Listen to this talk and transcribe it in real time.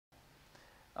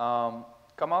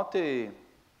Come out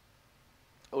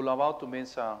ulavau tu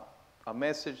mensa a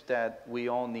message that we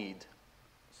all need.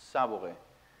 Sabore.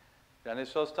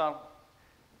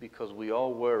 Because we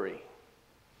all worry.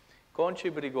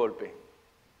 Conci brigolpe.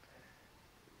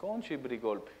 Conci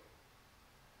brigolpe.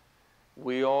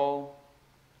 We all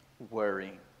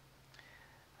worry.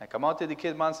 I come out to the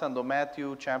kid Mansando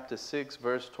Matthew chapter 6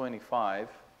 verse 25.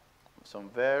 Some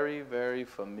very, very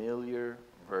familiar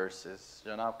verses.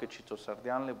 Janab ke chito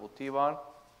sardian le butivar.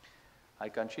 I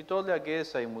can chito le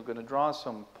agesa, and we're going to draw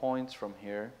some points from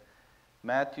here.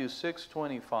 Matthew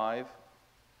 6:25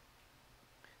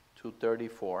 to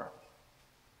 34.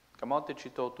 Come out to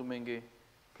chito tumingi,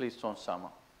 please ton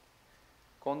sama.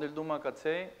 Con del duma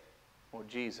katse or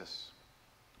Jesus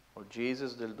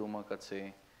del duma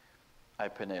katse I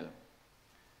penel.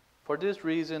 For this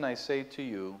reason I say to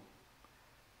you,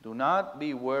 do not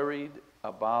be worried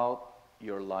about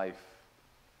your life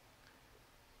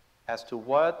as to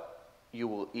what you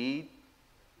will eat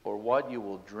or what you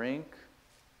will drink,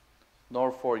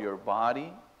 nor for your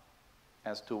body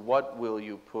as to what will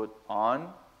you put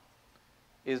on.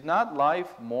 Is not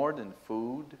life more than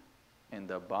food, and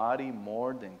the body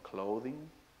more than clothing?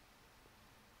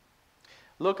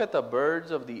 Look at the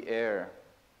birds of the air,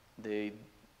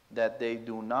 that they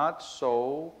do not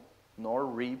sow, nor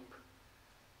reap,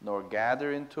 nor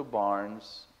gather into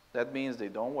barns. That means they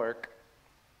don't work.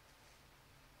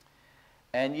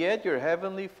 And yet your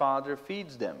heavenly Father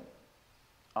feeds them.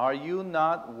 Are you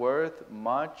not worth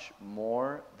much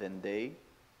more than they?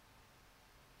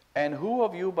 And who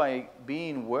of you, by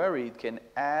being worried, can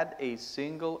add a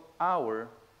single hour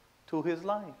to his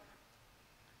life?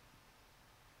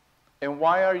 And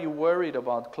why are you worried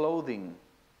about clothing?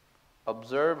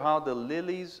 Observe how the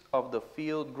lilies of the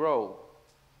field grow.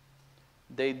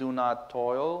 They do not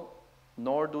toil,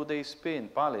 nor do they spin.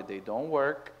 Pale, they don't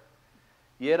work.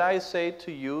 Yet I say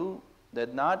to you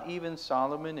that not even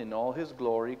Solomon in all his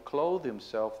glory clothed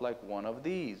himself like one of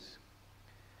these.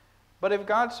 But if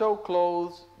God so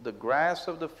clothes the grass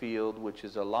of the field, which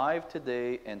is alive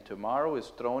today and tomorrow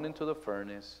is thrown into the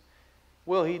furnace,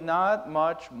 will he not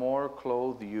much more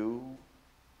clothe you,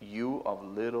 you of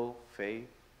little faith?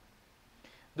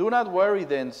 Do not worry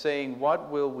then, saying, what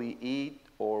will we eat,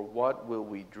 or what will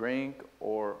we drink,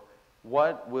 or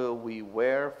what will we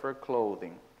wear for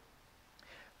clothing?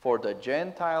 For the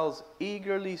Gentiles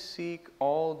eagerly seek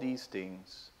all these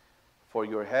things. For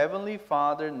your heavenly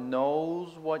Father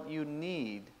knows what you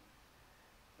need.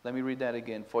 Let me read that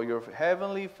again. For your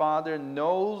heavenly Father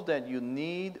knows that you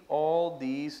need all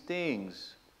these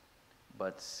things.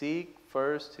 But seek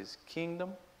first his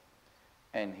kingdom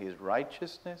and his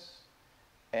righteousness,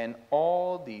 and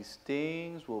all these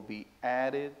things will be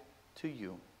added to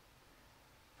you.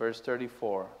 Verse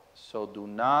 34. So do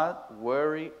not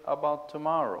worry about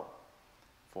tomorrow,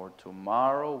 for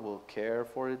tomorrow will care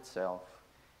for itself.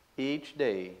 Each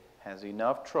day has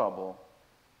enough trouble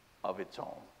of its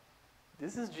own.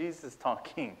 This is Jesus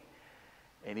talking,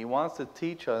 and he wants to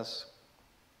teach us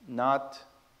not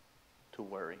to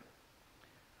worry.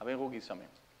 Avem rugisame.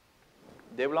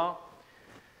 Debla,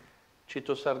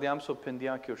 cito sardiam so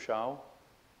pendia kioshau,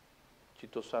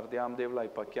 cito sardiam devla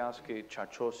ipakiaske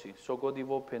chachosi, so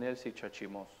godivo penelsi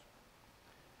chachimos.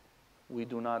 We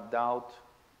do not doubt,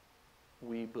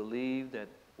 we believe that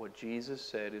what Jesus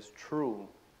said is true.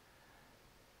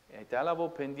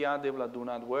 Italavo pendia devla do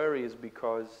not worry is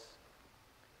because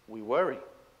we worry.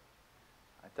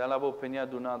 Italavo pendia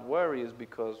do not worry is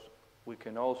because we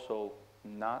can also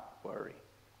not worry.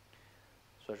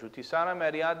 So Jutisana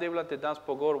Maria devla te das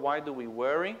pogor, why do we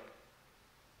worry?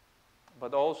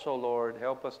 But also, Lord,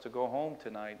 help us to go home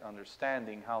tonight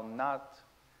understanding how not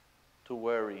to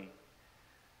worry.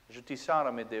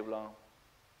 Jutisara me devla,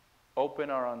 open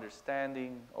our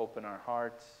understanding, open our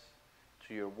hearts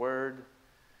to your word.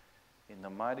 In the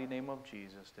mighty name of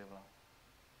Jesus, devla.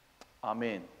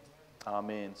 Amen.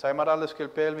 Amen. Sai marales que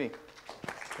el pelmi.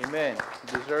 Amen.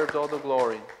 He deserves all the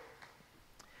glory.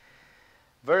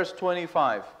 Verse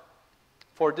 25.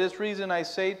 For this reason I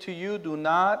say to you, do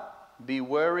not be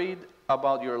worried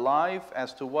about your life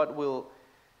as to what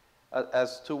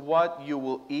you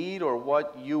will eat or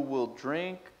what you will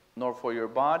drink, nor for your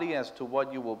body as to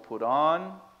what you will put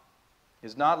on.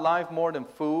 Is not life more than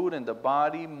food, and the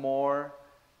body more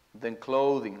than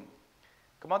clothing?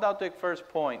 Come on, I'll take first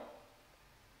point.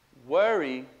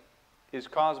 Worry is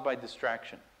caused by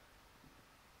distraction.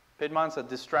 Pedmansa,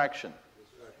 distraction.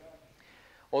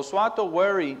 Oswato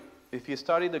worry, if you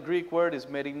study the Greek word, is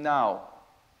merimnao.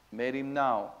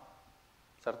 Merimnao.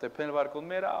 Sartepen varkul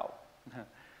merao.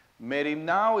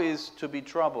 Merimnao is to be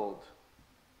troubled.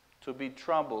 To be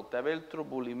troubled. Tavel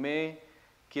trubulime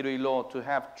Kiro ilo, to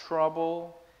have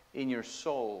trouble in your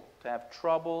soul, to have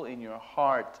trouble in your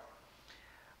heart.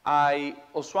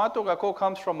 Oswato gako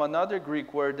comes from another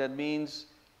Greek word that means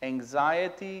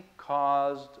anxiety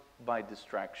caused by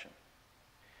distraction.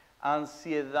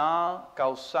 Ansiedad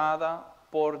causada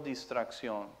por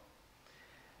distracción.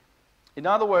 In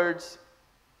other words,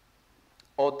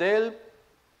 odel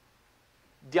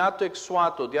diato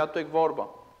exuato, diato vorba.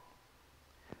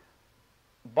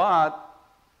 But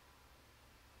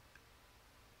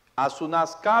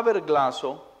asunas kaver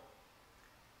glaso,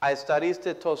 a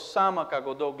estariste to sama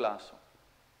kagodo glaso.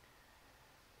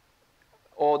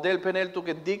 Odel penel tu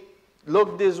ke dik,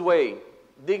 look this way,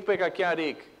 dik pe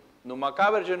kakiarik. No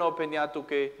makaver geno peniatu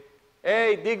ke,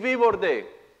 hey, dik vi borde.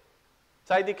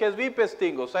 Sai dikes vi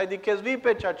pestingo, sai dikes vi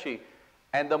pechachi.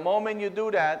 And the moment you do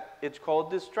that, it's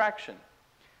called distraction.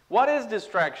 What is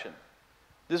distraction?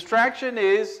 Distraction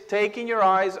is taking your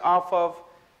eyes off of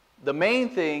the main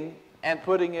thing and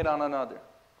putting it on another.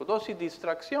 Kodosi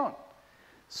distracción.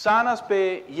 Sanas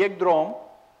pe yekdrom,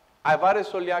 ai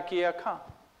vareso liaki aka.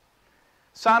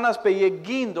 Sanas pe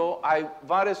yegindo, ai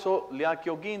vareso liaki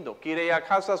gindo. Kire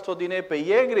yakasas to dine pe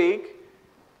yegrik,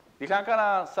 dikan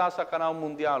kana sasa kana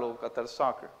mundial o katar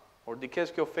soccer. Or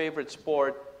dikes your favorite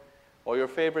sport, or your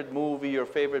favorite movie, your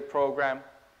favorite program.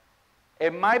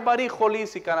 En my body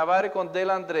holisi canavare con del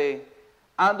Andre,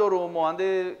 ando rumo,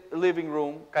 ande living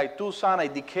room, kai tu sana,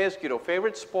 dikes kiro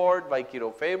favorite sport, vai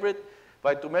kiro favorite,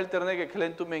 vai tu mel terne que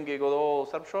klentu menge godo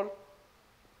sarpshol?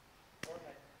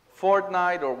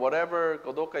 Fortnite or whatever,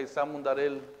 godo kai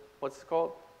samundarel, what's it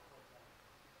called?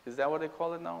 Is that what they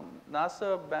call it now?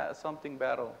 NASA something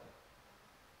battle.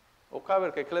 O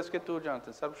kaver que kles que tu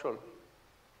janten sarpshol.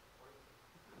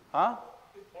 Huh?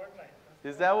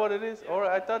 Is that what it is? Or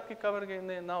I thought he covered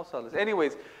it now.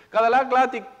 Anyways,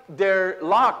 Kadalaklatik, they're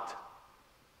locked.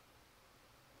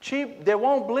 Cheap, they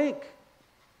won't blink.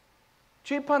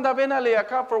 Cheap pandavena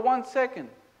leaka for 1 second.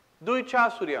 Dui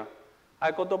chasuria.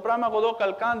 I kotoprama godo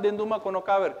kalkan denduma kono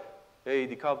cover. Hey,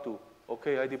 di kaptu.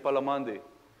 Okay, I di palamande.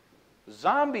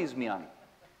 Zombies mian.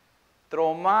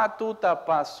 Tromatu ta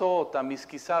paso ta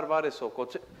miskisar vareso.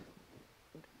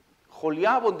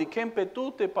 Joliabo di kempe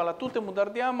tute pala tute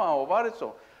mudardiama o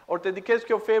vareso. Or te dikes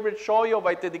your favorite shoyo,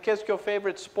 vai te dikes your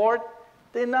favorite sport,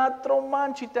 te na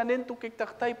tromanchi tanen tu ke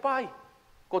taktai pai.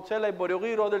 Kotsela i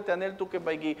borogiro del tanel tu ke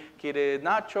baigi kire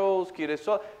nachos, kire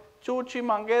so chuchi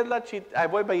mangedla chit ai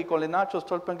voi baigi con le nachos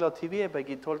tol pengla TV e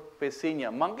baigi tol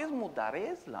pesinya. Manges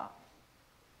mudaresla.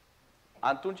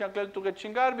 Antun chanclel tu ke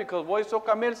chingar because voi so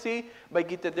kamersi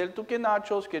baigi te del tu ke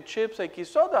nachos, ke chips, ai ki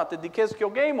soda, te dikes ke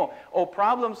gamo. O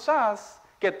problem sas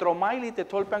ke tromaili te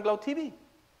tol pengla TV.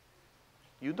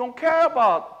 You don't care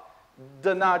about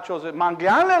the nachos.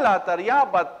 Mangiale la taria,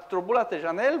 but trubula te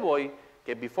janel voi,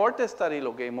 que before te stari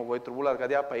lo game voi trubula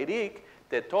gadia pairik,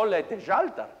 te tolle te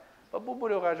jaltar. But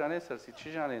buburi ga janesar si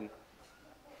chijanen.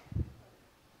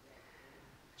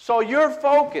 So you're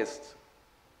focused.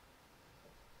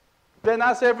 Then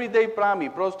as everyday prami,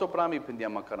 prosto prami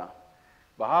pendiama kana.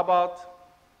 But how about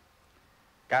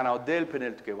kana del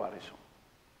penel ke variso?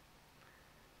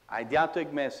 I diato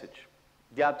ek message.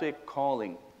 Diato ek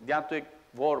calling, diato ek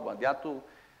vorba, diato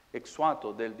ek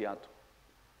suato del diato.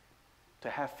 To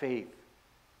have faith,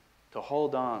 to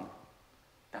hold on,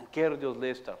 dan quer Dios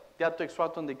lestar. Diato ek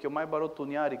suato onde kio mai barot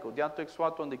tuniarico, diato ek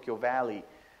suato onde kio valley,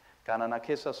 kana na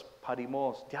kesas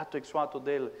parimos, diato ek suato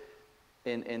del,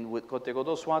 and with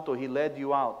kotegodo suato, he led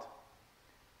you out.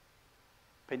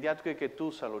 Pendiato ke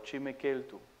tu salo, chime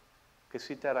keltu, que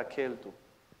si te era keltu,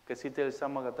 que si te el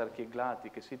samagatar ki glati,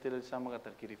 que si te el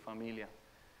samagatar ki familia.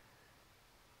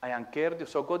 Ai anker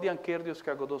Dios, so godi anker Dios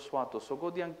ka godo suato, so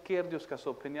godi anker Dios ka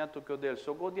so peniato ke odel,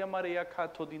 so godi amaria ka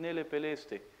to dinele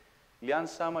peleste. Lian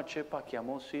sama chepa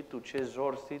chiamo situ, che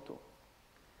zor situ.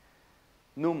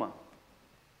 Numa,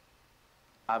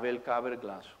 avel kaver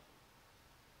glaso.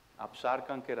 Apsar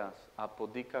canqueras,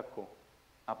 apodica ko,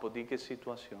 apodique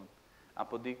situación,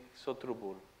 apodique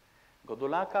sotrubul.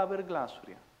 Godola kaver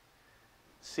glasuria.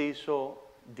 Si so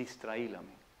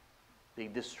distrailami. They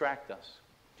distract us.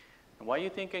 And why do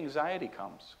you think anxiety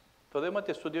comes? Podemos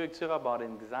estudiar about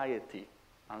anxiety,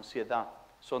 ansiedad.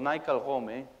 So nai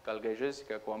kalhome,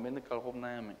 kalgejesica, kwamene kalhom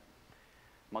naame.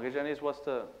 Magajanes, what's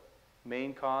the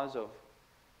main cause of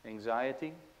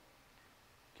anxiety?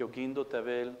 Kyogindo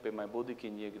tavel pe mai budi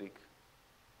kinyegrik.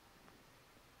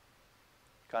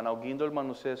 Kanaugindo el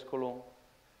manusescolo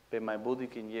pe mai budi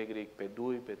kinyegrik, pe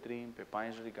dui, pe trim, pe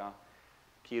painjriga.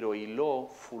 Kiro ilo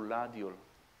fuladiol.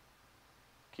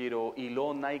 Kiro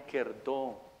ilo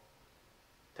naikerdo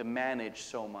to manage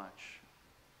so much.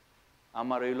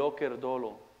 Amaro ilo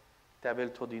kerdolo te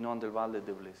avel todinon del valle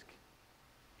de Vleski.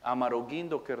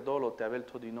 Amarogindo kerdolo te avel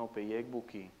todino pe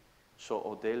yegbuki, so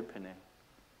odel penel.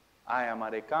 Ai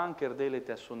amarekan kerdele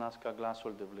te asunas ka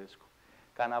glasol de vlesko.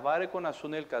 Canavare con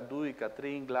asunel ca dui ca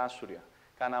trei in glasuria.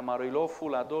 Canamaroilo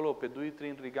fuladolo pe dui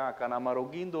trin riga.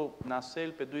 Canamarogindo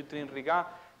nasel pe dui trin riga.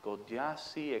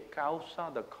 Godiasi e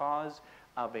causa the cause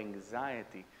of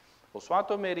anxiety.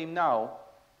 Oswato merimnao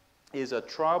is a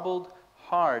troubled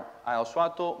heart.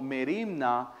 Oswato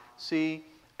merimna see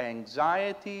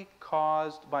anxiety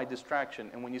caused by distraction.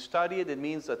 And when you study it, it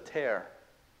means a tear.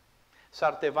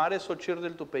 Sartevare socir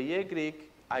del tu peyegrik,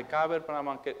 I cover para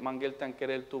mangel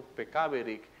tankerel tu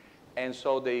pekaberik. And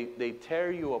so they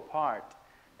tear you apart.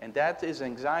 And that is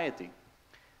anxiety.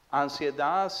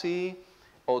 Ansiedad si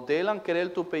odel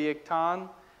ankerel tu peyektan,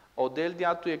 odel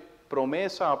dia tu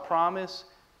promesa, a promise,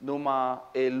 numa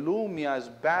elumia is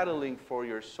battling for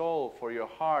your soul, for your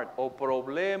heart. O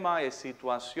problema, a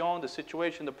situación, the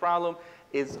situation, the problem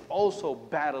is also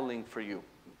battling for you.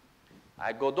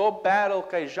 I godo battle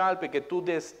kai jalpe que tu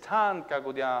destan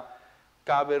kagodia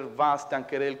kaber vastan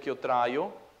kerel que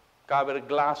trayo, kaber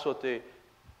glasote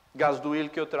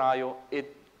gazduil que trayo.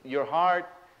 Your heart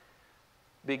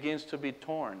begins to be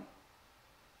torn.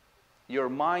 Your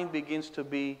mind begins to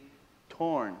be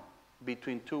torn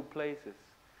between two places.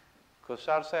 Because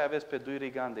sarsa aves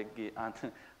peduirigande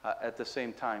at the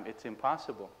same time. It's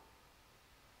impossible.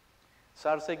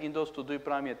 Sarsa gindos to do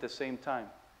prami at the same time.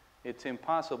 It's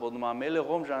impossible. Numa mele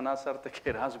rom jana sarte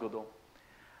keras godo.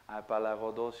 A pala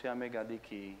godosia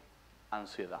megadiki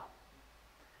ansiedad.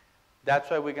 That's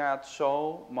why we got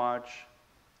so much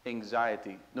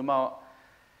anxiety. Numa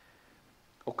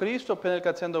o Cristo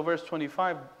penelcatendo verse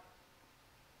 25.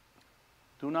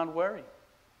 Do not worry.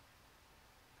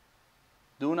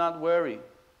 Do not worry.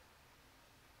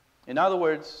 In other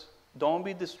words, don't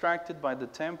be distracted by the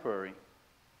temporary.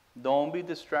 Don't be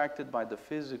distracted by the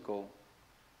physical,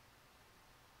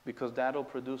 because that'll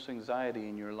produce anxiety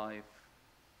in your life.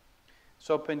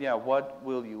 So, Penya, what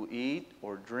will you eat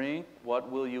or drink? What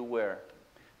will you wear?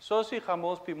 Sosi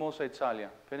jamos pimosa Italia.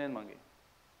 Penen mangi.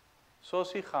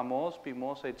 Sosi jamos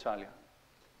pimosa Italia.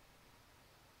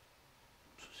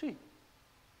 Sí.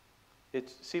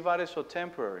 It's si vare so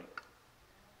temporary.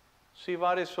 Si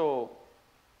vare so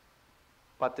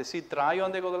patesi trayo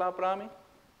ande godala prami.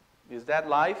 Is that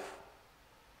life?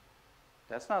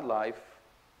 That's not life.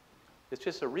 It's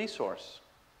just a resource,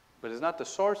 but it's not the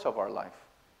source of our life.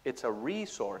 It's a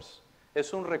resource.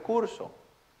 Es un recurso.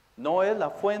 No es la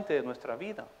fuente de nuestra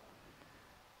vida.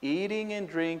 Eating and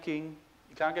drinking.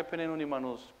 Kaya penen uni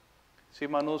manus. Si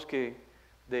manus que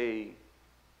they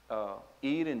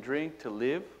eat and drink to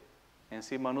live, and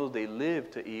si manus they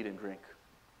live to eat and drink.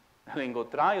 Lengo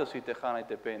trayo si te jana y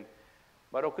te pen.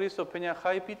 Baro Cristo peña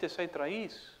jai pite sai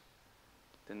traís.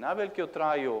 Te nabel que o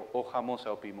trayo o jamos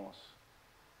o pimos.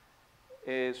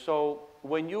 So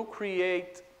when you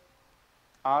create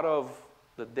out of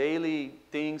the daily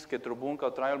things que trubunca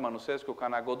o trayo el manusesco,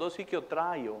 canagodo si que o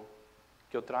trayo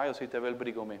si te vel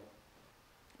brigome.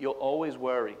 You'll always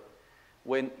worry.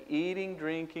 When eating,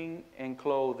 drinking, and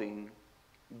clothing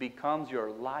becomes your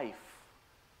life,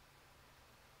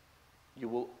 you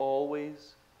will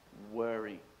always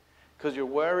worry. Because you're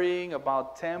worrying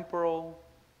about temporal,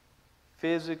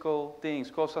 physical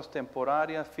things, cosas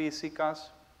temporarias, físicas.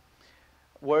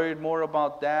 Worried more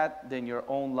about that than your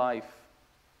own life.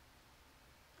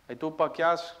 E tu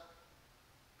pakias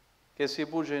que si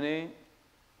bujene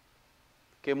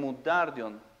que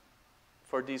mudardion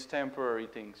for these temporary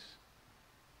things.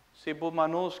 Si bu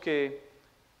manus que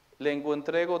lengo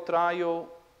entrego trayo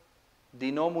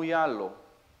di no muyalo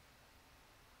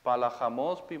pala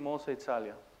jamos pimosa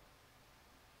Italia.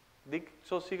 Dik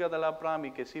so siga de la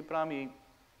prami que si prami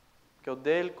que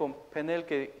odel con penel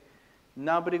que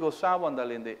nabrigo sawan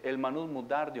dalende el manus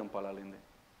mudardion palalende.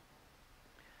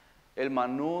 El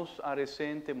manus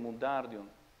aresente mudardion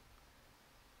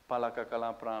pala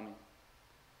kakala prami.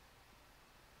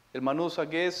 El manus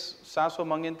ages saso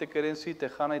mangente kerensi te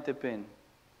jana y te pen.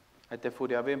 Ai te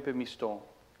furiaven pe misto.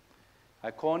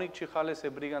 Ai conic chihale se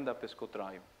brigan da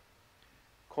pescotraio.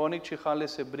 Conic chihale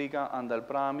se briga andal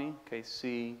prami que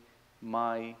si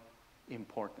mai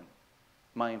important.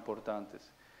 Mai importantes.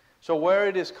 So where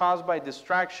it is caused by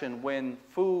distraction, when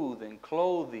food and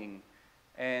clothing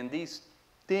and these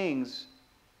things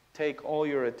take all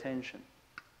your attention.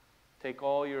 Take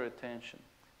all your attention.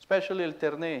 Especially el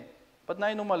terne. But na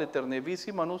inumal el terne.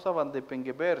 Visi manusa van de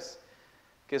pengebers.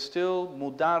 Que still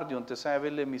mudardion te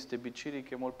savele miste bichiri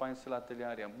que mol pain la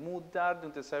teliaria.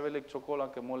 Mudardion te savele chocola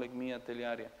que mol mia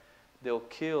teliaria. They'll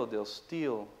kill, they'll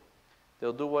steal.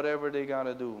 They'll do whatever they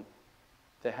gotta do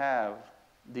to have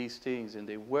these things, and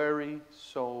they worry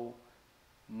so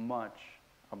much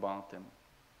about them.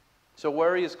 So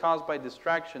worry is caused by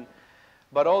distraction,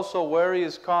 but also worry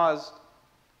is caused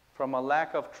from a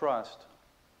lack of trust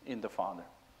in the Father.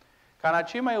 Kana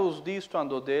ci mai uzdisto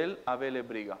andodel avele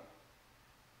briga.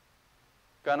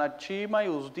 Kana ci mai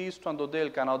uzdisto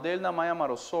andodel, kana odel na mai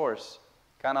amaro source,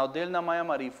 kana odel na mai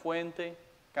amari fuente,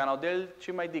 kana odel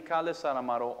ci mai dikale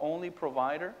saramaro only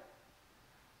provider.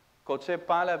 Koce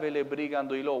pala avele briga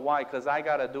andoilo. Why? Because I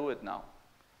gotta do it now.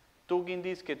 Tu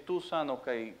gindis che tu sano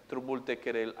kai trubulte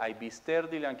kerel ai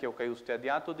bisterdile anche o kai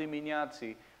ustiadiato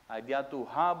dimineazi ai diatu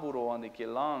haburo ande che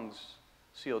langs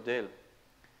si odel.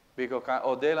 Because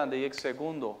odel ande yek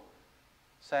segundo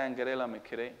sa angerela me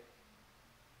kere.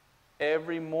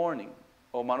 Every morning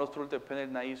o manos trulte penel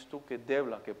na istu che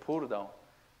devla che purdao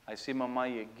ai si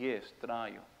mamai e ges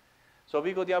traio. So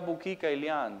vigo dia buki kai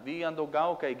lian, vi ando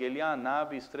gao kai gelian na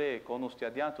bistre con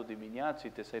ustiadiato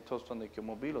dimineazi te sei tosto ande che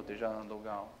mobilo te già ando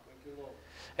gao.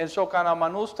 And so kana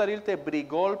manus tarilte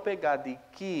brigolpe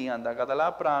gadiki and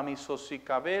gadala prami so si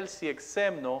kavel si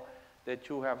exemno that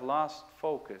you have lost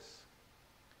focus,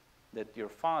 that your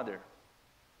Father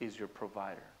is your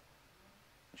provider.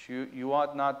 You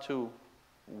ought not to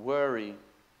worry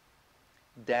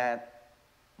that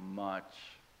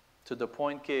much to the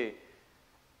point que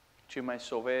ci mai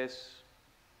soves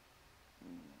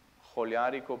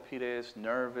holiarico pires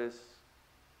nervous.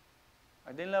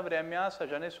 Adin la vremeasa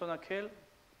já neso naquel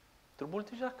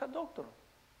trubulte já ca doctor.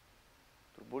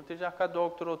 Trubulte já ca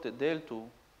doctor te deltu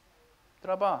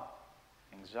traba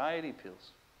anxiety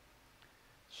pills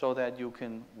so that you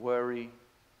can worry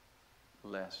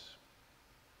less.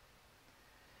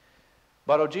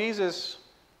 But Jesus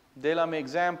dela-me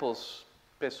examples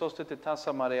pesoste te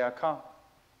tasa mareaka.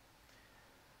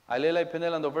 Alela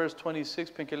penelando verse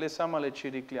 26 penke le samale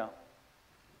chiriclia.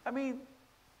 I mean,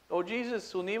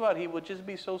 Jesus univar, he would just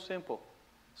be so simple.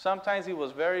 Sometimes he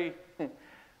was very,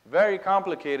 very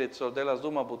complicated, so de las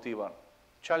duma butivar.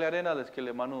 Chale arena les que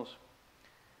le manus.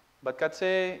 But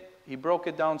katse, he broke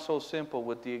it down so simple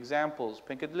with the examples.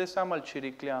 Penke le samal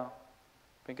chiriclia,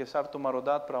 penke sarto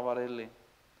marodat pravarelle.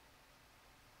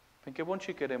 Penke bon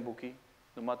chikerem buki,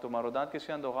 numato marodat que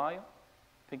se ando rayo.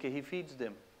 Penke he feeds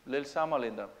them. Lel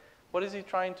samalenda. What is he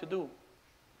trying to do?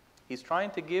 He's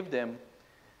trying to give them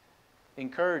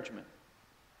encouragement.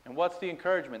 And what's the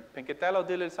encouragement? Penketalo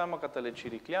dile sama katale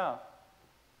chiriklia,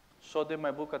 so de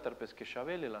mai buka tarpeske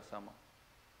shavele la sama.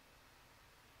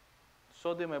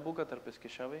 So de mai buka tarpeske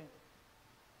shave.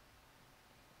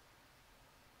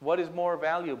 What is more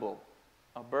valuable,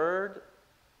 a bird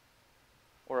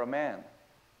or a man?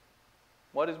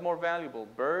 What is more valuable,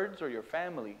 birds or your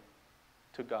family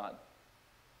to God?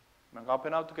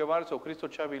 Magapenal tu kevar so Cristo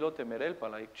chavilote merel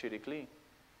pala chirikli.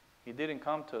 He didn't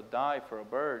come to die for a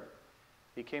bird.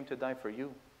 He came to die for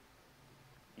you.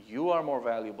 You are more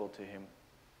valuable to him.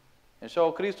 And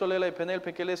so Cristo lela penel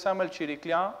pekele samal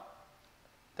chiriklia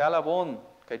talabon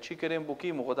kai chikeren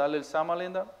buki mugodal el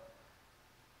samalenda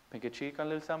peke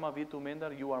chikan el sama vitu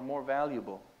mendar. You are more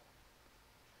valuable.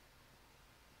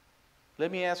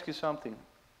 Let me ask you something.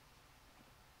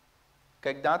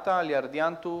 Kek data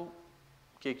aliardiantu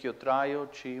ke kiotrayo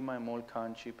chima emol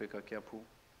kanchi peka kiapu.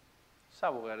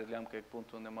 Sabo gareliam kek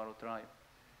punto ne marotrayo.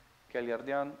 Ke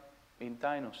aliardian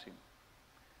intainosim.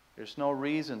 There's no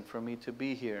reason for me to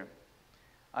be here.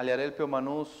 Aliarelpio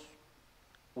manus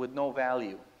with no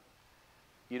value.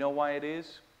 You know why it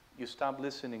is? You stop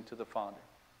listening to the Father.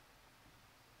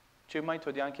 Chimai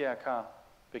todianke aka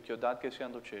pekiodat ke se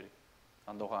ando cheri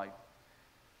ando rayo.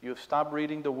 You've stopped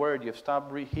reading the Word. You've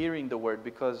stopped hearing the Word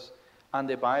because on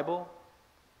the Bible,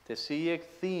 te siek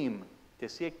theme, te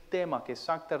siek tema que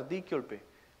saktar dikyolpe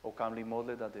o kamli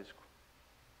modle dadesku.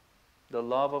 The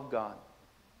love of God.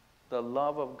 The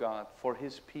love of God for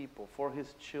His people, for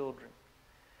His children.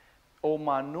 O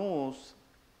manus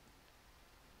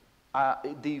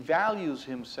devalues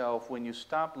himself when you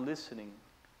stop listening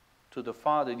to the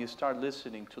Father and you start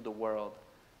listening to the world.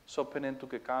 So penentu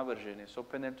ke kavergene, so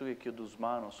penentu ke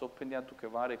kiuduzmano, so penentu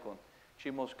ke varekon,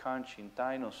 chimos kanchin,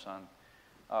 tainosan,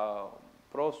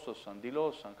 prostosan,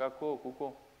 dilosan, kako,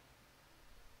 kuko.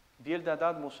 Diel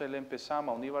dadad musel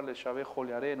empezama, univar le shave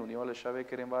joliaren, univar le shave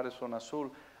kerenvare son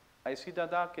azul. I see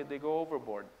dada que they go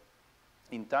overboard.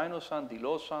 In tainosan,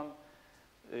 dilosan,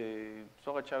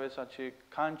 soga chavesa che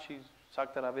kanchi,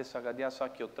 saktara vesa gadiasa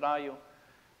kiotrayo,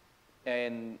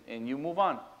 and you move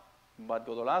on. But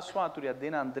godolaso aturia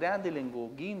den andrean de lengo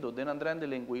gindo, den andrean de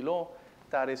lenguilo,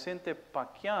 ta resente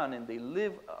pakian, and they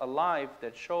live a life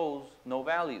that shows no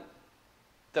value.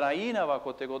 Traina va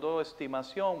kote godo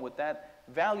estimación with that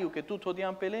value que tu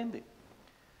todian pelende.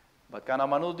 But kana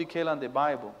manus dikelan the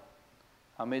Bible,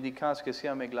 a medicas que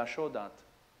sea meglashodat,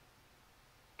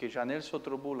 que janel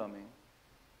sotrobulame,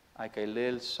 ai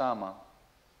kailel sama,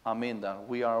 amenda.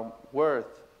 We are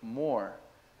worth more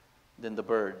than the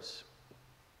birds.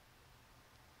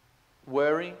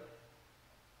 Worry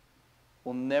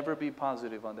will never be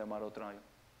positive on the marotrayo.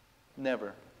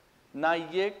 Never. Na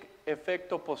yek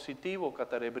efecto positivo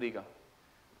katarebriga.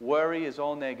 Worry is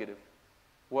all negative.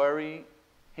 Worry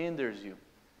hinders you.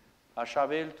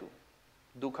 Ashaveltu,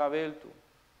 dukaveltu,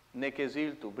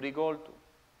 nekeziltu, brigoltu,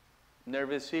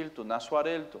 nervesiltu,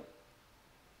 nasuareltu.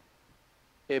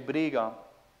 Ebriga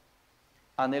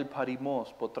anel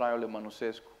parimos potrayo le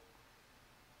manusesco.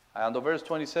 And the verse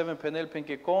 27, penel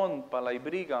penkekon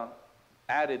palaibriga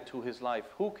added to his life.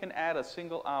 Who can add a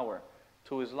single hour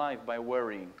to his life by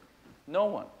worrying? No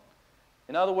one.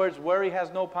 In other words, worry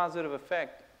has no positive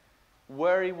effect.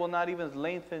 Worry will not even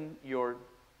lengthen your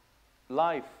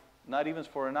life, not even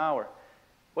for an hour.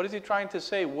 What is he trying to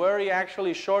say? Worry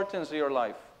actually shortens your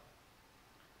life.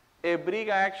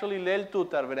 Ebriga actually lel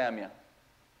tutar vremia.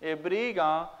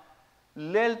 Ebriga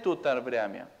lel tutar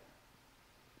vremia.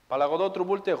 Palagodot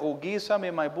trubulte rugisa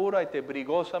me mai bura te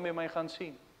brigosa me mai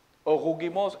hansi. O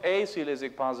rugimos si les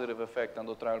ek positive effect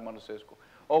ando trae el manusesco.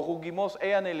 O rugimos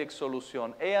anel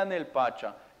solución, anel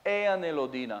pacha, anel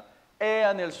odina,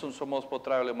 anel sunsomos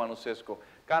potrae el manusesco.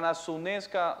 Kana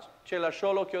sunesca chela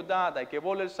sholo que odada que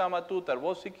vol el samatutar,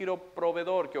 vos si quiero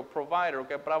proveedor, que provider,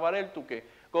 que pravarel tu que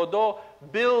godo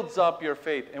builds up your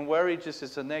faith, and worry just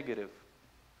is a negative.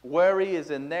 Worry is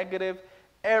a negative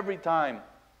every time.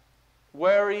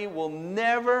 Worry will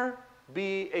never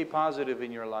be a positive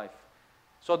in your life.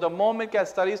 So the moment que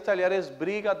estarista liares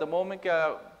briga, the moment que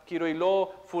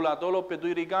kiroilo fuladolo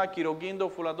peduiriga, kirogindo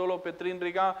fuladolo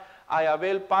petrinriga,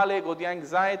 ayavel pale godia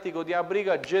anxiety, godia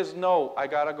briga, just know I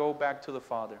gotta go back to the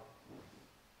Father.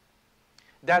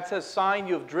 That's a sign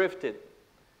you've drifted.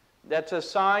 That's a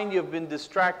sign you've been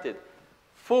distracted.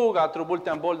 Fuga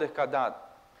trubultambol descadat.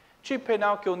 Ci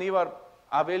penau que univar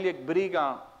aveliek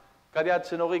briga, kadiat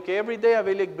senori que every day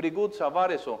aveliek brigut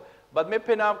savareso, but me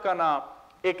penau kana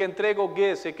ek entrego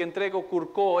ges, ek entrego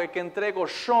curco, ek entrego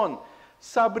shon,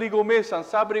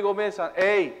 sabrigomesan,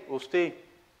 hey, usted,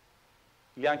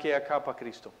 lianche a capa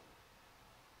Cristo,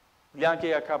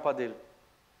 lianche a capa del,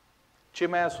 ce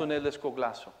mai asunel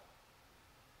escoglaso.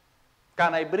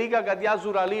 Kana briga gadia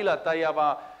zuralila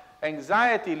tayava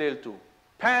anxiety leltu,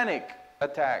 panic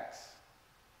attacks.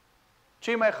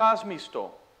 Ce mai has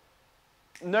misto,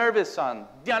 nervous son,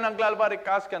 dianang glalvare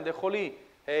kaskan de kholi,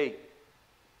 hey,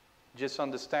 just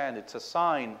understand, it's a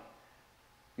sign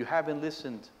you haven't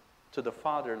listened to the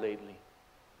Father lately.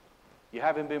 You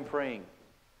haven't been praying.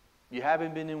 You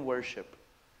haven't been in worship.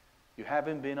 You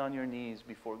haven't been on your knees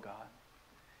before God.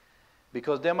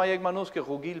 Because demayek manus ke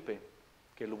jugilpe,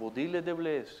 que lubudile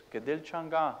debles, que del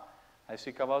changa,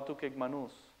 aisi kavatu ke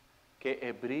manus, que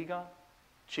ebriga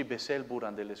chibesel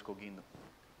buran del escogindo.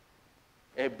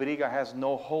 Ebriga has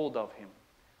no hold of him.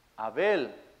 Abel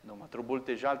no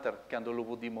matrubulte jalter que ando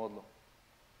lubudimodlo.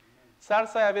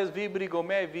 Sarsa a vez vi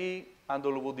brigome vi ando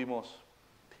lubudimos.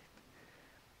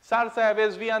 Sarsa a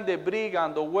vez vi ande briga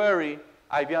ando worry,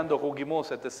 I vi ando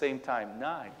jugimos at the same time.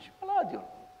 Nah, chipaladio.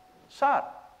 Sar.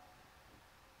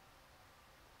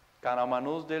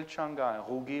 Canamanus del changa,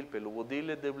 jugil pe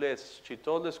lubudile de bles,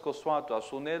 chitoles cosuato,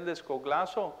 asuneles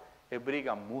coglaso, e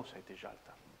briga musa te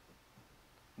jalta.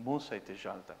 Musa te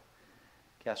jalta.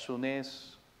 Que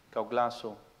asunes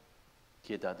coglaso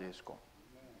Kiedadesco.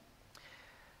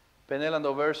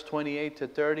 Penelando verse 28 to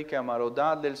 30, que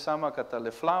amarodad del sama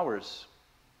catale flowers.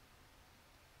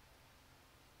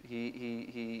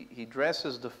 He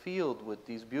dresses the field with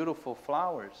these beautiful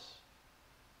flowers.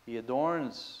 He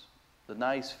adorns the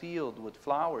nice field with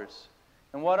flowers.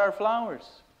 And what are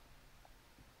flowers?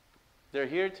 They're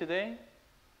here today.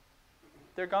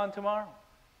 They're gone tomorrow.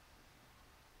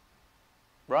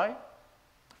 Right?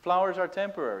 Flowers are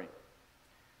temporary.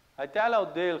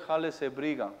 Aitala del jale se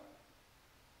briga.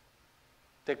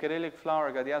 Tekerelic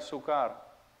flower gadia sukar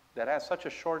that has such a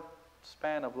short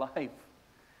span of life.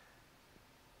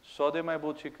 So de mai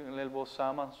buchik lelbo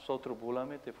sama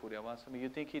sotrubulame te furiavasame. You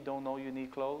think he don't know you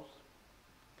need clothes?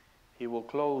 He will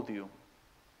clothe you.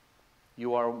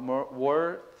 You are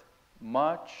worth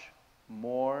much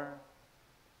more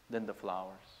than the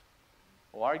flowers.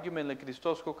 O argument le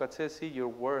Christosco katsesi, you're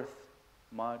worth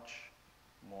much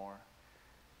more.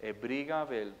 Ebriga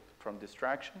vel from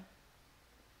distraction.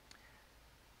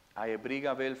 I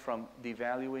ebriga vel from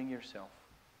devaluing yourself.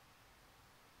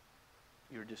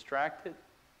 You're distracted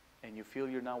and you feel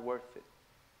you're not worth it.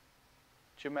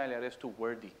 Chimale eres tu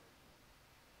worthy.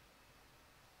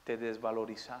 Te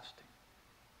desvalorizaste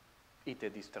y te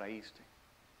distraíste.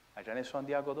 Allá en eso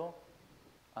Santiago do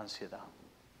ansiedad.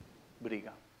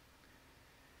 briga.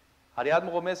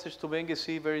 Ariadne message to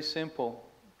Bengesi, very simple.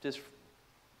 Just,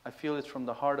 I feel it's from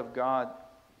the heart of God.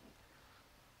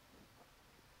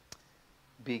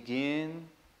 Begin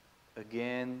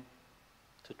again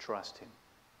to trust Him.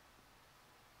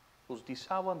 Os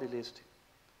disaban del este,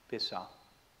 pesa,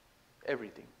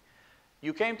 everything.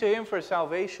 You came to Him for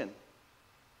salvation,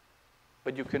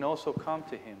 but you can also come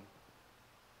to Him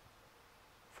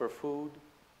for food,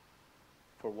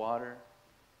 for water,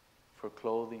 for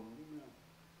clothing.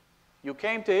 You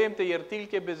came to Him to yertil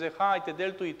ke bezecha, to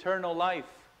del to eternal life,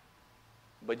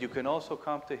 but you can also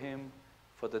come to Him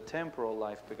for the temporal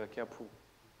life.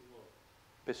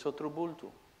 Pesotrubultu,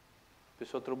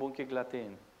 pesotrubun ke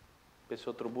glaten,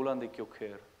 pesotrubulan de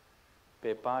kyoker,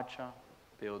 pe pacha,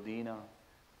 pe odina,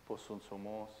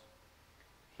 posunsomos.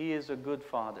 He is a good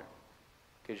Father.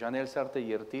 Que janel sarte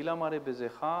yertila mare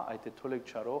bezecha, aite tolek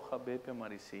charocha bepe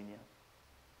marisinia.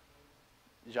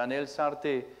 Janel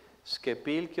sarte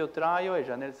skepil ke otrayo, e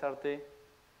janel sarte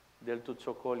del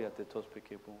tutsokolia te tos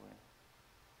pekepuwe.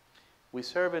 We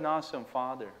serve an awesome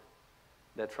Father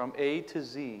that from A to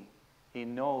Z, He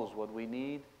knows what we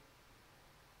need.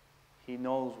 He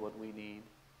knows what we need.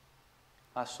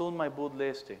 Asun mai bud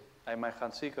leste, ai mai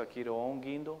chansika kiro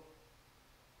ongindo,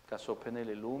 kaso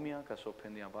penele lumia, kaso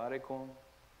pene avarekon.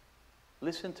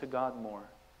 Listen to God more.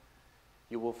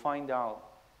 You will find out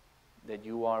that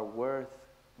you are worth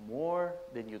more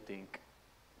than you think.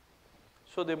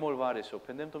 So de molvare so,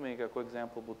 pendem to make a quick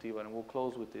example butiva, and we'll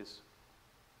close with this.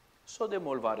 So de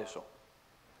molvare so.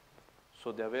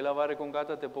 So de avela vare con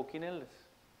gata te pokinelles.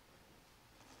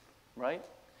 Right?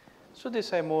 So de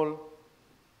saimol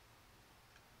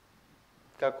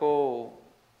kako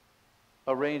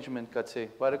arrangement katse.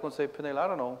 Vare con say penel, I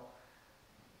don't know.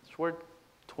 It's worth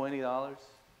 $20,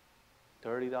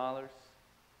 $30.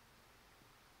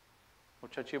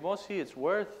 Muchachibosi, it's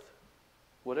worth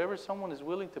whatever someone is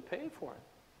willing to pay for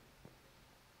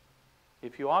it.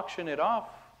 If you auction it off,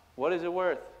 what is it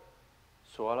worth?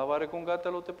 So alavare con gata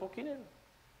lo te pokinel.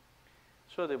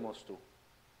 So de mostu.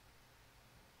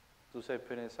 Tu say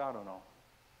penes, I don't know.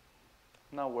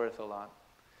 Not worth a lot.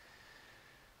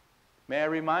 May I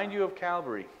remind you of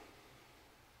Calvary?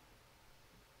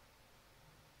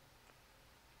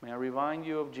 May I remind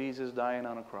you of Jesus dying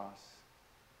on a cross?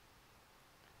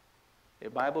 The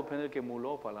Bible penel que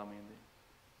muló para la mende.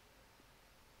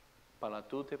 Para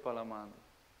tute, para la mande.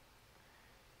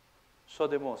 So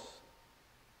demos.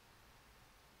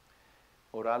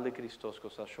 Oral de Christos que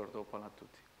sa shordo para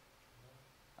tutti.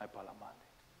 Ay para la mande.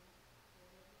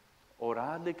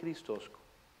 Oral de Christos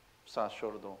sa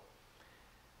shordo.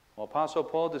 Apostle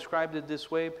Paul described it this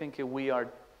way, penke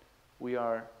we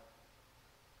are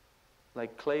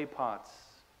like clay pots.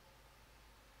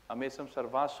 Amesam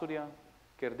sarvasuria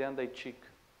kerdean dai chic.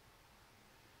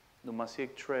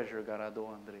 Numasiek treasure garado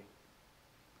Andre.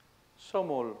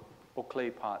 Somol o clay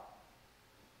pot.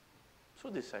 So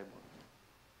disciple.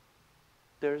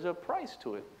 There's a price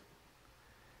to it.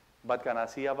 But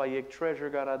kanasi avayek treasure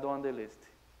garado ande list.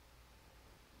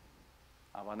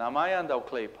 Avanamaya and o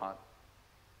clay pot.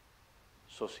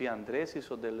 So si Andres is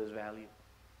so deles value.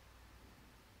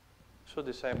 So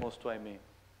decimos to me.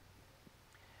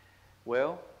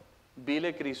 Well,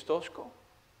 bile Christosko,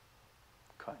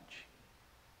 kanchi.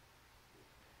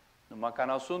 Numa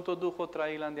canal sunto ducho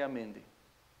trailan de amendi.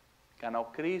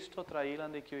 Canal Cristo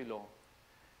trailan de kilo.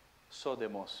 So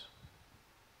demos.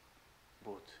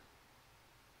 But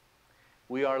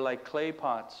we are like clay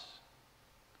pots.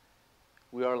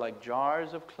 We are like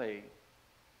jars of clay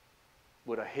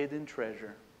with a hidden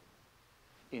treasure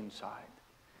inside.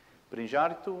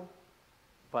 Brinjartu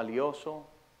valioso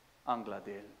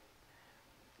angladel.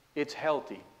 It's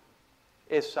healthy.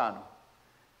 Es sano.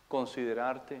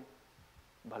 Considerarte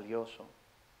valioso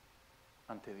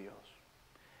ante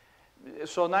Dios.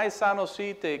 So nai sano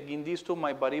si te gindistu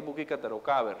mai baribu ki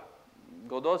katarokaver.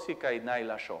 Godosi kai nai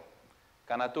lasho.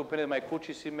 Kanatu pene mai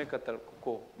kuchi si me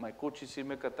katarkuko. Mai kuchi si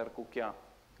me katarkukya.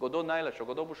 Godo nai lasho.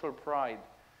 Godo bushol pride.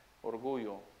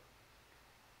 Orgullo.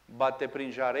 Bate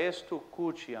prinjarestu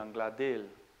kuchi angladel.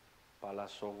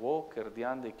 Palasovo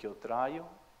kerdian de kiotrayo.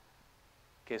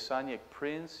 Kesan yek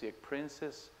prince, yek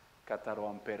princess, kataro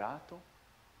amperato.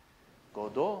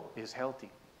 Godo is healthy.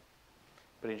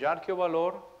 Prinjar kio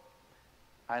valor.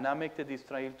 Aina mek te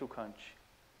distrair tu kanchi.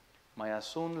 Mai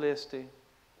asun leste.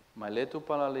 Mai letu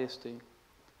pala leste.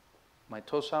 Mai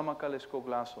tosama kalesko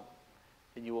glaso.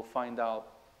 And you will find out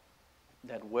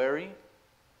that worry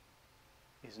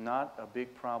is not a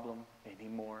big problem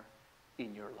anymore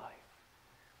in your life.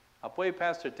 Apoy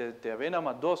pastor te avena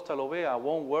ma dosta lo vea, I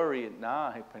won't worry,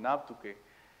 nah, he penaptu que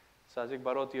Sa zic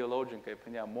baro theologian că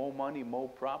punea more money, more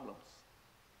problems.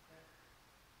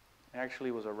 Actually,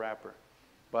 he was a rapper.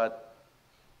 But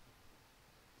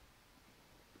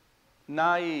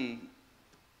nai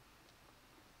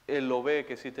el love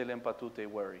que si te lempatute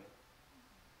worry.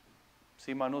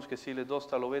 Si manus que si le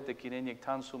dosta lovete kineniek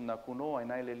tansum na kuno ai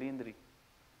nai le lindri.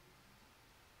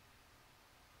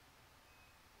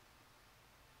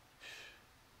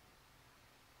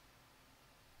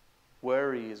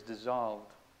 Worry is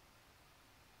dissolved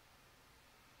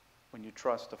when you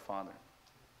trust the Father.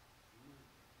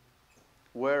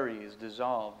 Worry is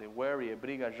dissolved. The worry e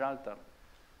briga jaltar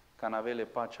canavele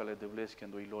pacea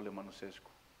devleskendo ilole manusescu.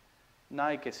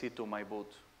 N-ai che si tu mai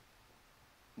but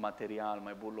material,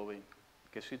 mai but love.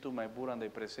 Che si tu mai buran de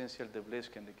presențial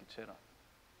devleskende chicera.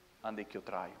 Ande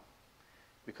chiotraio.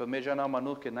 Because me jana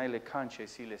manut che n-ai le canche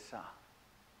si le sa.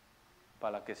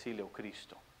 Pala che si le o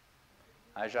Cristo.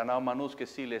 Ai jana manut che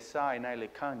si le sa e n-ai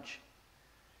le canche.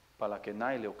 Pala che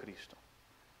n-ai le o Cristo.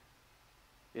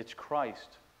 It's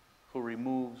Christ who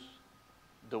removes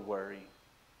the worry.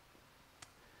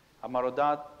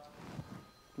 Amarodat,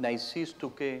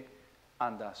 naisistu che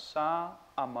andasa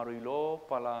amarilo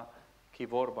pala ki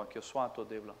vorba che swato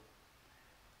devla.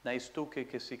 Naistu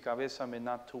che si cabeza me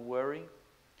not to worry.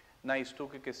 Naistu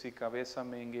che si cabeza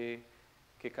me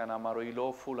che can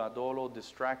amarilo fuladolo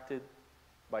distracted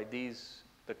by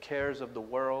the cares of the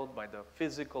world, by the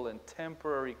physical and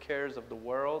temporary cares of the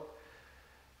world.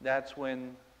 That's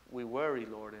when we worry,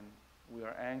 Lord, and we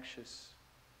are anxious.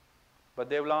 But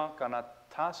devla kana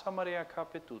tasa maria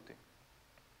capetute.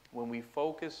 When we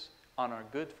focus on our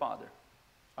good Father,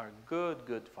 our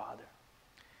good Father,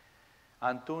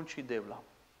 atunci devla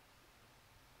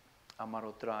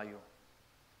amarotraio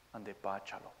ande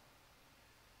pacalo.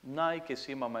 N-ai che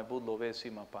sima mai bud love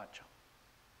sima pacea,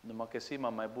 numai che sima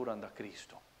mai buranda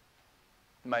Cristo.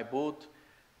 Mai bud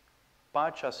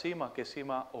pacea sima che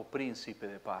sima o principe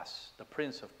de paz, the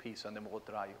Prince of Peace ande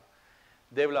motraio.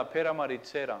 Devla pera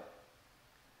maritzera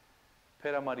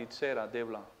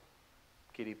devla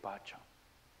kiri pacea.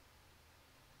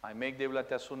 Ai meg devla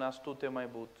te asunas tu te mai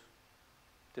but.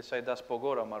 Te sai das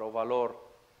pogora maro valor.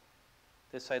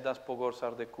 Te sai das pogor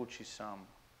sar de cuci sam.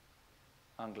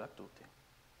 Angla tute.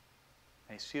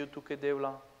 Ai siu tu che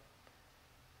devla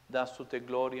das tu te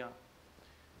gloria.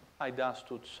 Ai das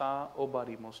tu sa o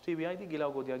barimo. Stivi ai di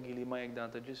gilago di agili mai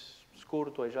egdanta gis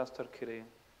scurto ai jastar kire.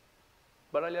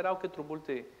 Baralierau che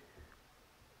trubulte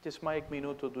just mai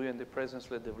minuto due in the presence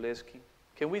le devleski.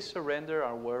 Can we surrender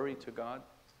our worry to God?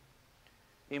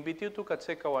 Invitiu tu ca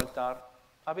tseca o altar,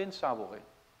 avem savore.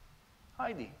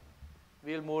 Haidi,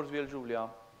 vil murs, vil Julia.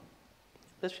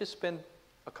 Let's just spend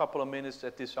a couple of minutes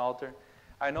at this altar.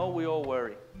 I know we all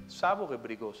worry. Savore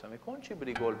brigosa, me conci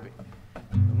brigolpe.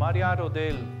 Mariaro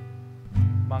del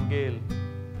Mangel,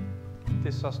 te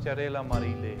sastiarela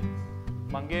marile.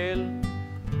 Mangel,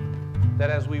 that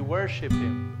as we worship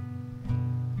Him,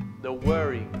 the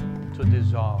worry to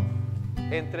dissolve.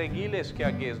 Entreguiles que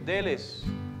agues, deles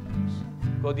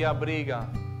godia briga,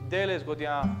 deles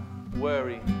godia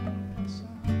worry.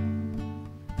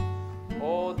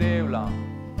 Oh devla,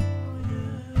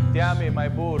 tiame mai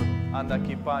bur anda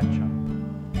kipacha.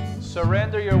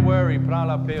 Surrender your worry pra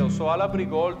la peo, so ala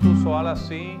brigoltu, so ala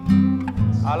si,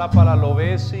 ala para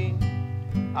lovesi,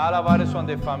 ala vare son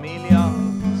de familia,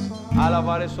 ala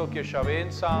vare so che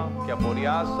sciavenza, che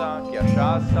aporiasa, che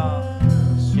asciassa,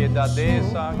 che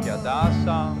dadesa, che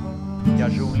adasa, che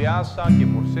ajuliasa, che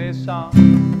mursesa.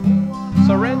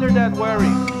 Surrender that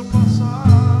worry.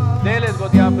 Deles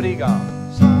godia briga.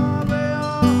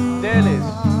 Deles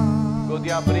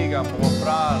godia briga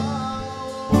mopral,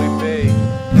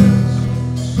 puripei.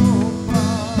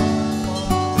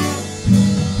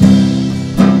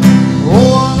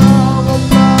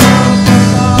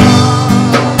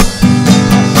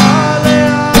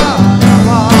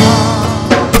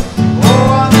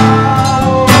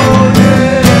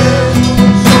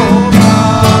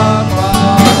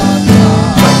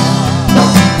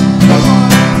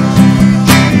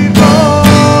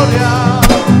 Gloria,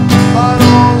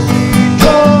 para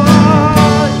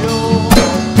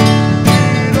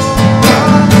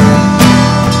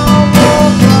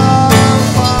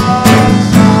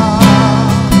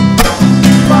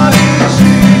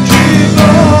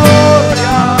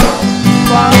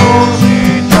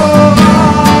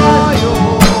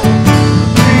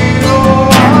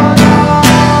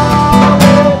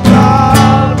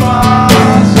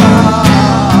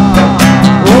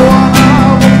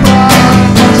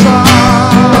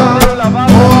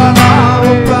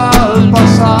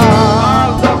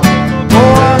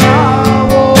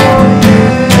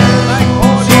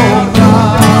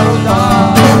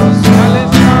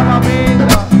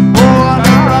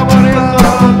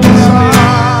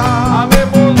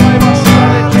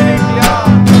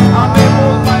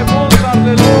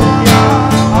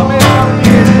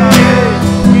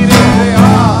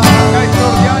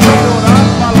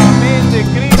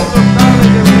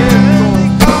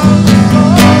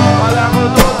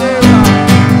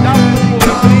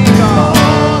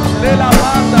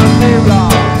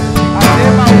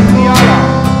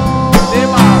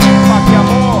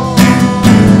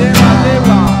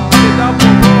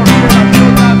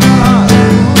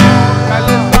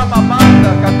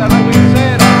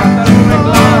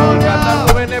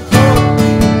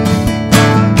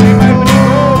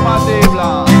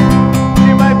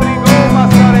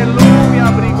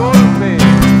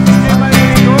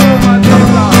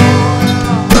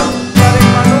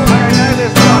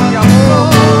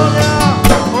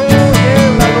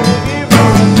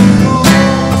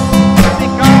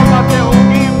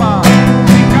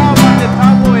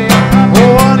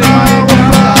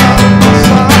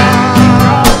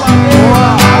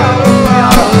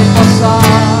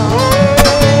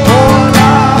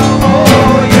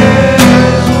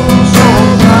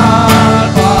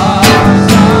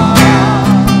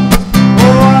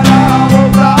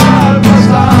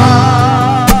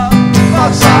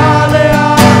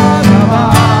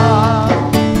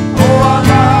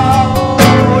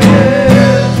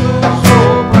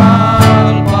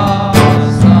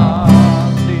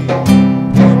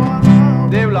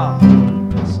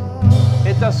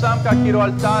samka kiro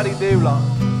altari devla.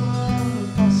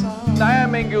 Naya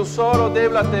mengi usoro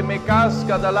devla te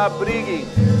mekaska dalla brigi.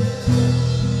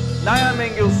 Naya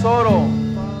mengi usoro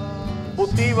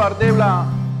butivar devla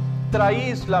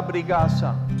traís la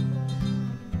brigasa.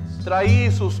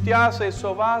 Traís ustiasa e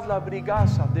sovas la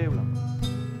brigasa devla.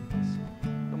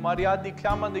 Maria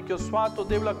declaman de que o suato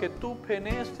devla que tu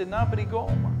peneste na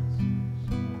brigoma.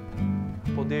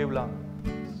 Po devla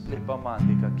le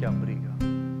pamandica che abriga.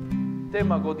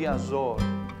 Tema godia zor.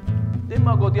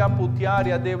 Tema godia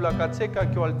putiaria devla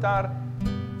caceca que o altar.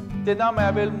 Te nama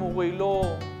avel muguilo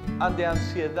ande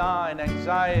ansiedad and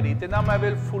anxiety. Te nama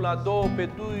avel fulado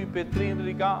pedui petrin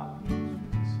riga.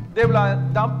 Devla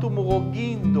dam tu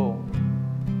mugogindo.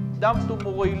 Dam tu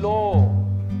muguilo.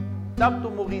 Dam tu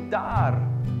mugidar.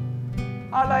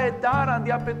 Alla e dar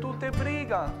andia pe tu te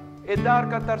briga. E dar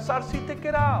catar sar si te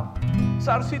kera.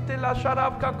 Sar si te la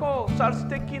sharab kako. Sar si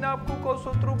te kinab kuko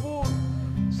sotrubur.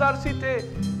 Sar si te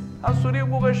ansuri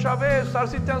muge shave. Sar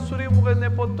si te ansuri muge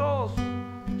nepotos.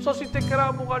 So si te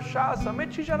kera muge shasa. Me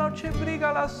ci janab ce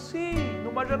briga la si.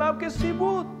 Numa janab ke si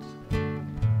but.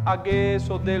 Age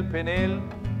so del penel.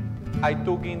 Ai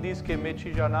tu gindis ke me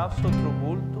ci janab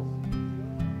sotrubultu.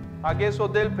 Age so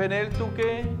del penel tu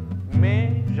ke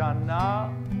me jana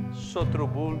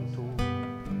sotrubultu.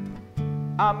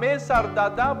 A me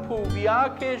sardada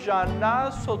puvia que jana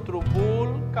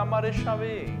sotrubul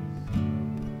camareshave.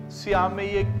 Si a me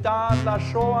yekta la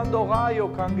show andogayo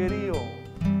cangerio.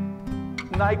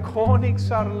 Niconic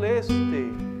sarleste.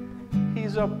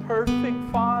 He's a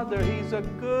perfect father. He's a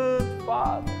good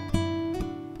father.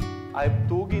 Ai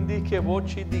tu gindi que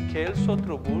voci di kel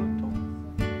sotrubultu.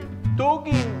 Tu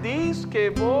gindis que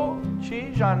vo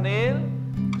ci janel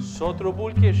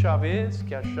sotrubul que chaves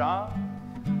que achá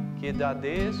que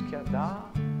dades que ada.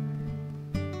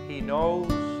 He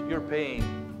knows your pain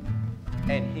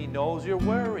and he knows your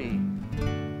worry.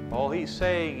 All he's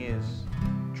saying is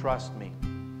trust me.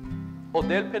 O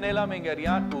del penela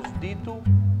mengarian us ditu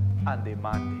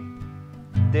andemande.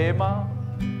 Dema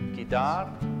kidar,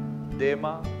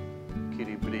 dema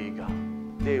kiribriga.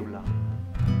 Devla.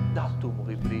 Daptu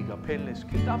muribriga, peles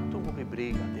que daptu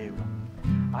muribriga, devla.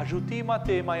 Ajutima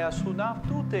te mai asunaf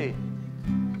tu te.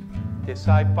 Te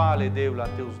sai pale devla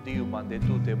teus diuman de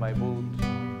tu te mai but.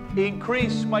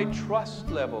 Increase my trust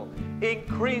level.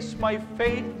 Increase my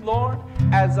faith, Lord,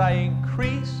 as I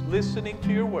increase listening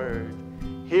to your word,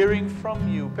 hearing from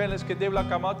you. Peles que devla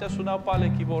kamate asunaf pale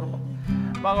kiborma.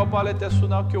 Mga pale te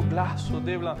asunaf que o glaso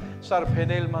devla sar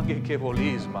penel mange que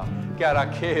volisma. Que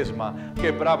araquesma,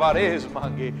 que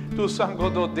bravaresma, que tu sango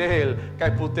do del,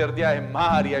 que puterdia e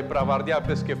maria e bravardia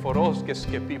pesque foros,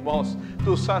 que pimos,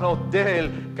 tu sano del,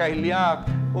 que liac,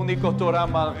 unico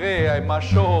toramange, e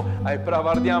macho, e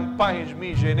bravardian pães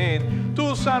mi genen,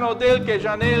 tu sano del, que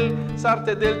janel,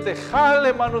 sarte del te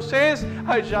jale manuses,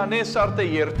 e janel sarte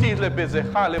yertile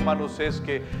bezejale manuses,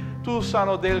 que tu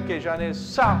sano del, que janel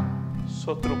sa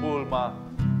sotrubulma,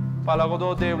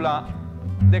 palagodo devla,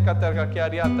 de caterga que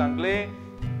haría tangle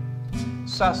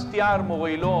sastiar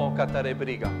moilo catare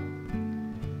briga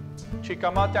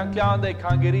chicamate anclianda e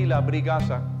cangeri la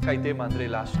brigasa caite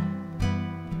mandrelaso.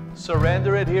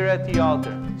 Surrender it here at the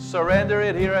altar. Surrender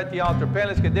it here at the altar.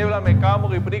 Peles que devla me camo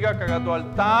y briga cagado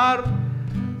altar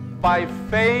by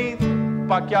faith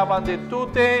pa que abande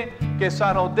tute que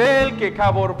sano del que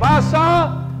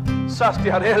caborbasa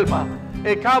sastiar elma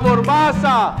e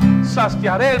caborbasa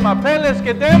sastiarelma peles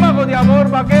que demago de amor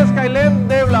baguesca y lem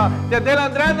devla de del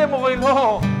andrande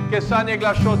moilo que sane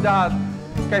glashodat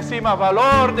que sima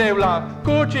valor devla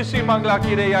cuchi sima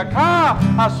glakireya ka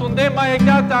asundema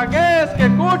egata ges que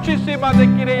cuchi sima de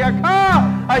kireya ka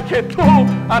ay que tu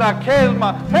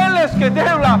arakelma peles que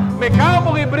devla me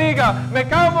camo y briga me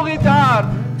camo y dar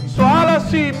so ala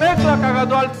si mezcla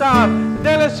cagado altar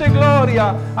dele se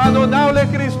gloria adonable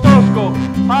Cristosco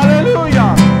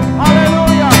aleluya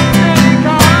aleluya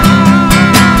dedicado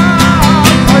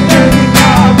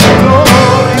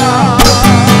gloria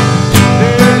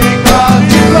dedicado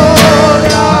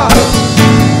gloria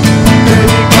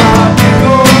dedicado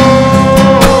gloria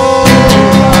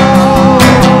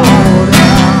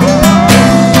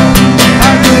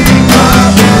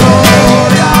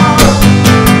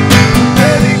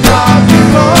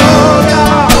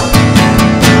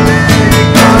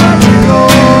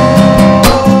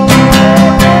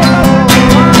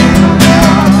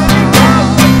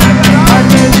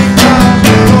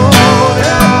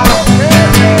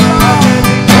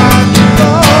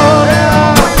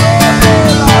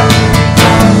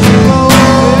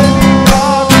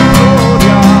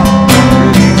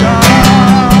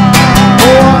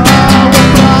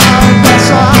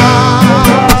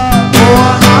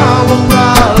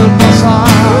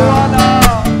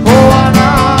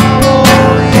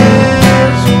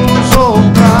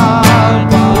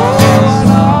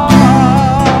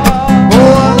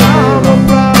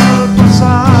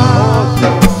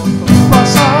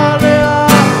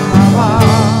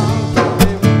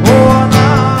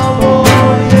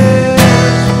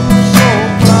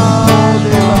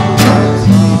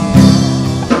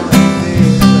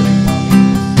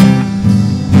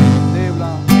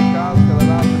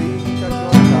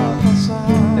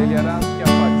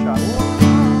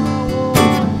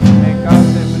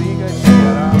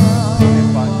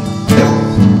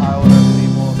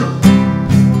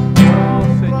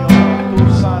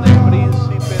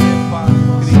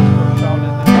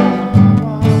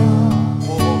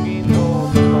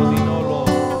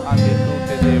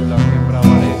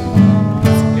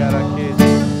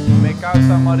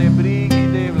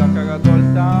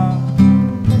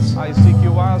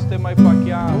te mai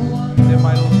pachias, te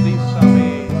mai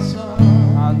rondisame,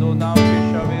 ando now que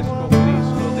chaves con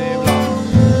Cristo devla,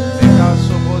 me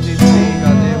caso bodi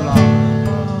briga devla,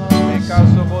 me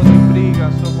caso bodi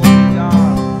briga, so bodi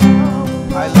dar,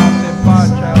 ai la se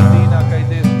pace aldina kai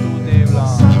des tu devla,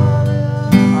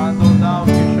 ando now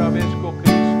que chaves con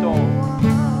Cristo,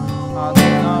 ando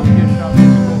now que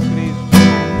chaves con Cristo,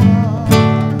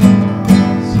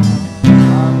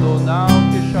 ando now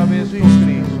que chaves con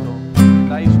Cristo.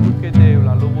 Istu che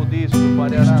devla, lo budistu,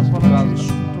 parearás por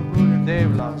l'altra.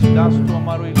 Devla, das tu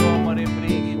amaro il gomare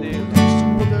brighi, devla.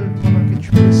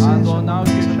 Ando now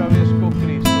che c'avesco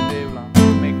Cristo, devla.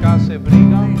 Me case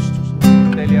briga,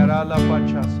 te li hará la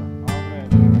pachasa.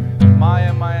 Mai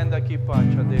enda chi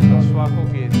pacha, devla, suaco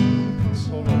ghes.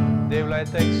 Devla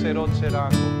et exerot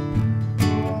seraco.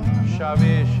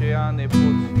 Shave, sheane,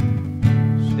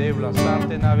 puz. Devla,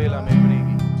 sarte navela me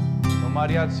brighi. No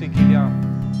mariazzi chiliam.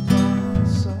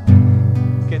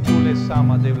 Que tu le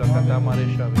sama devla katamare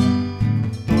shave,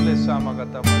 tu le sama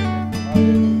katamare,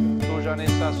 tu já nem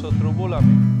sa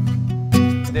sotrubulame,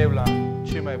 devla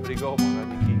cima e brigou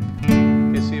magadiki,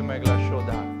 que si me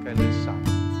glashoda que le sama,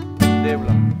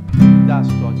 devla das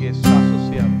tu a gessa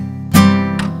social,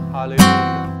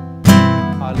 aleluia,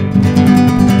 aleluia,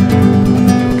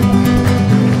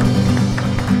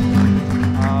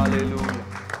 aleluia,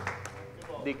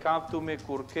 di cap tu me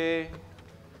curque.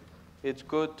 It's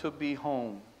good to be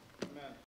home.